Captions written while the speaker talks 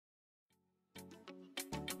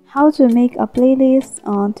how to make a playlist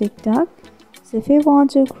on TikTok. So if you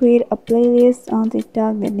want to create a playlist on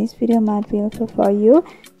TikTok, then this video might be helpful for you.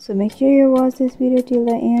 So make sure you watch this video till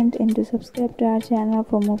the end and to subscribe to our channel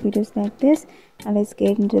for more videos like this. Now let's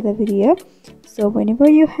get into the video. So whenever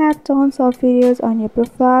you have tons of videos on your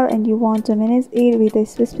profile and you want to manage it with a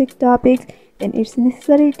specific topics, then it's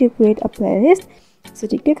necessary to create a playlist. So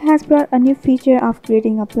TikTok has brought a new feature of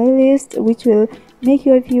creating a playlist which will make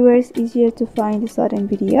your viewers easier to find a certain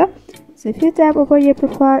video. So if you tap over your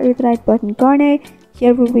profile with the right button corner,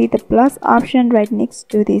 here will be the plus option right next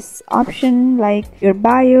to this option like your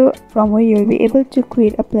bio, from where you'll be able to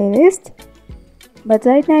create a playlist. But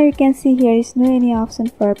right now you can see here is no any option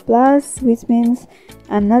for plus, which means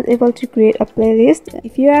I'm not able to create a playlist.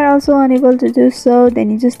 If you are also unable to do so,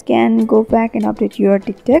 then you just can go back and update your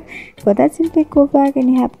TikTok. For that, simply go back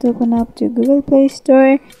and you have to open up to Google Play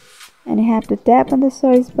Store, and you have to tap on the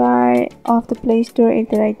search bar of the Play Store in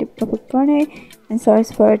the right upper corner and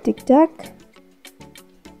search for TikTok.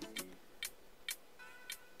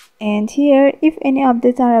 And here, if any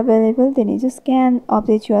updates are available, then you just can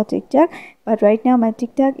update your TikTok. But right now my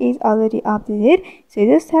TikTok is already updated, so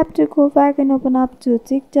you just have to go back and open up to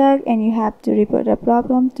TikTok and you have to report a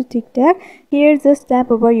problem to TikTok. Here, just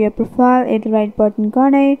tap over your profile at the right button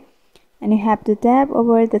corner, and you have to tap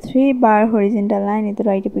over the 3-bar horizontal line at the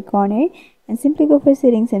right upper corner and simply go for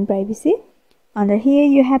settings and privacy. Under here,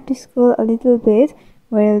 you have to scroll a little bit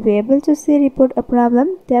where you'll be able to see report a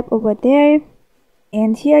problem. Tap over there.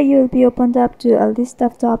 And here you will be opened up to a list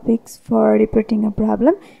of topics for reporting a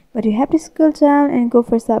problem, but you have to scroll down and go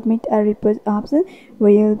for submit a report option, where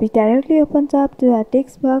you will be directly opened up to a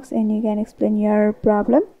text box and you can explain your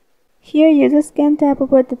problem. Here you just can tap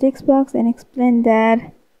over the text box and explain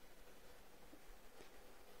that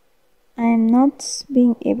I am not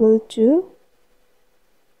being able to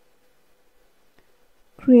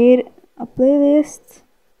create a playlist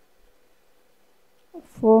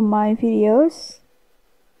for my videos.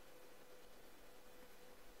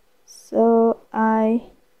 So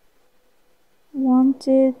I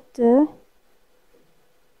wanted the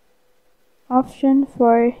option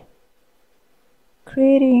for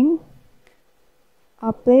creating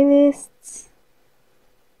a playlist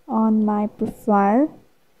on my profile.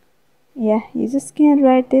 Yeah, you just can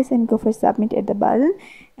write this and go for submit at the button,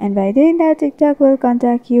 and by doing that, TikTok will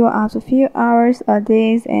contact you after a few hours or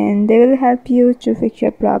days and they will help you to fix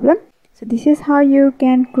your problem. So this is how you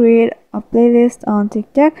can create a playlist on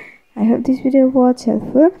TikTok. I hope this video was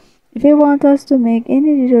helpful. If you want us to make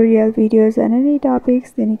any tutorial videos on any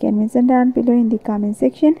topics, then you can mention down below in the comment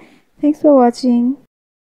section. Thanks for watching.